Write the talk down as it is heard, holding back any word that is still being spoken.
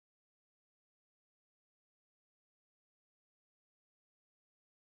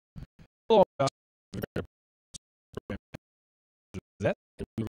all about that.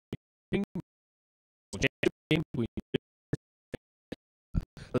 We were game between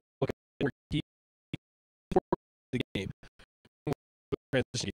let's look at where he the game.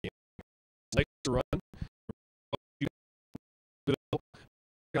 Transition game. Like to run.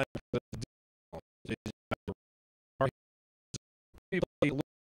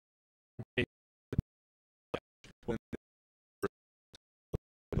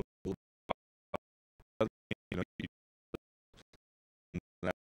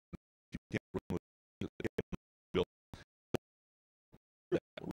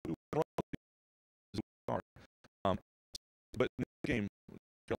 But in the game,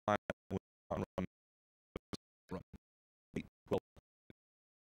 Carolina was on run,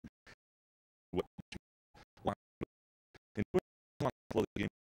 well, in the game, you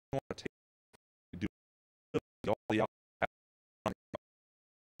want to take do all the out.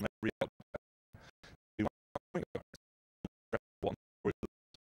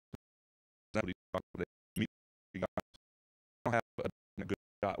 Have a good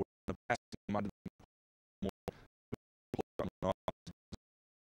shot in the past. Might have been more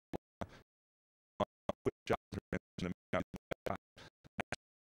quick shots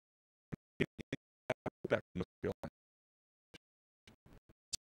back in the field.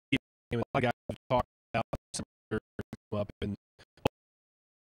 I got to talk about some up and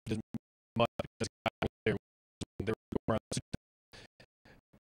doesn't much just got there. They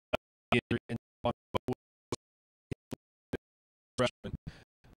were in freshman.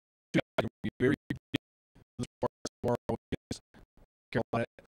 Very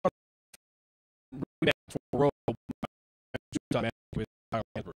Carolina with Kyle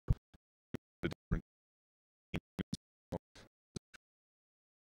Andrew.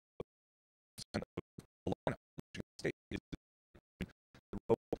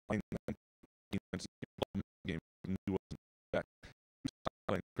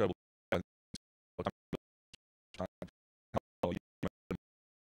 Incredible.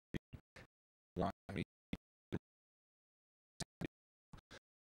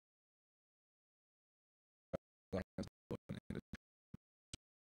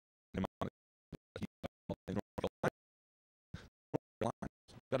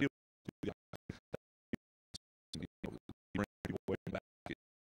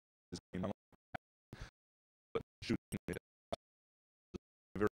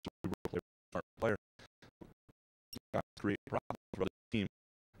 Player create problems for the team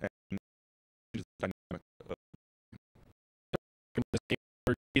and use the dynamic of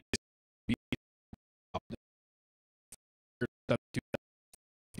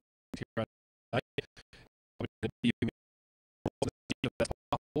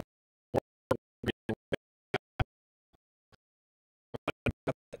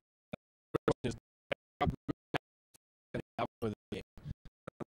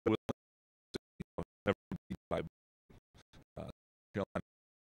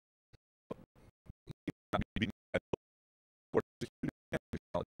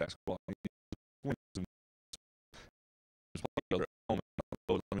basketball.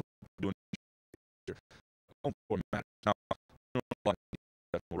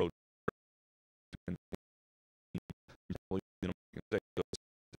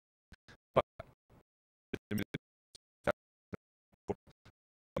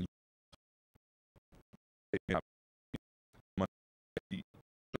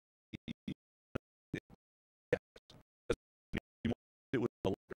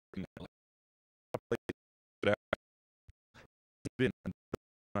 Been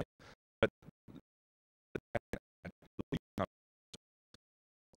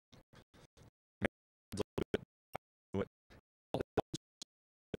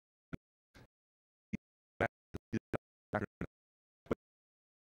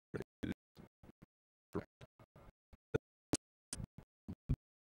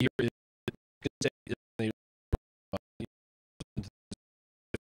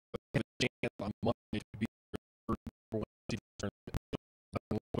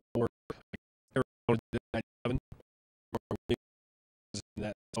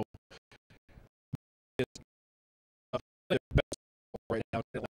that so it's right now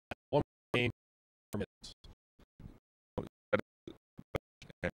one game permits.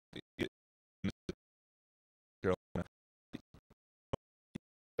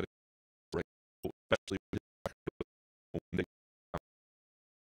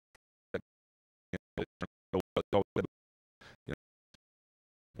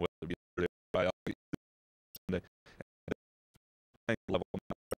 Level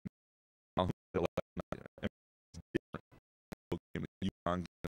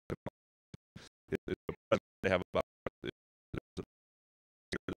it's a presence they have about it.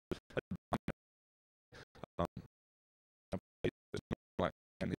 Um, it's like,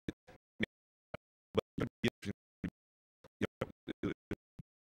 and it, but it, you know,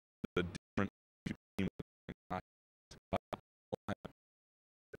 the different team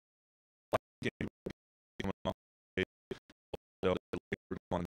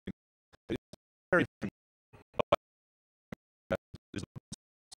very different. Is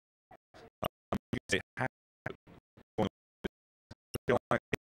say half going to feel like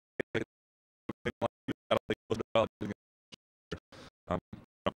um,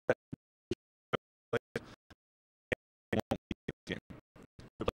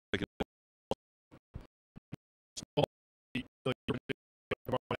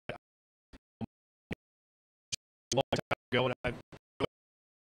 long time ago, and I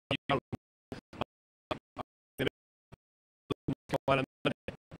you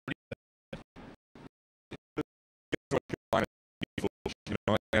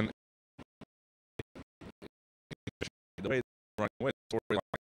know, and the way they're running away, the storyline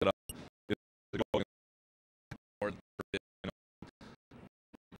set up is to go against or you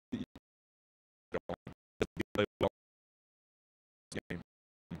play well game.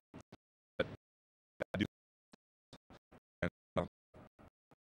 That, that do and for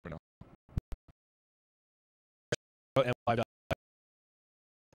now. and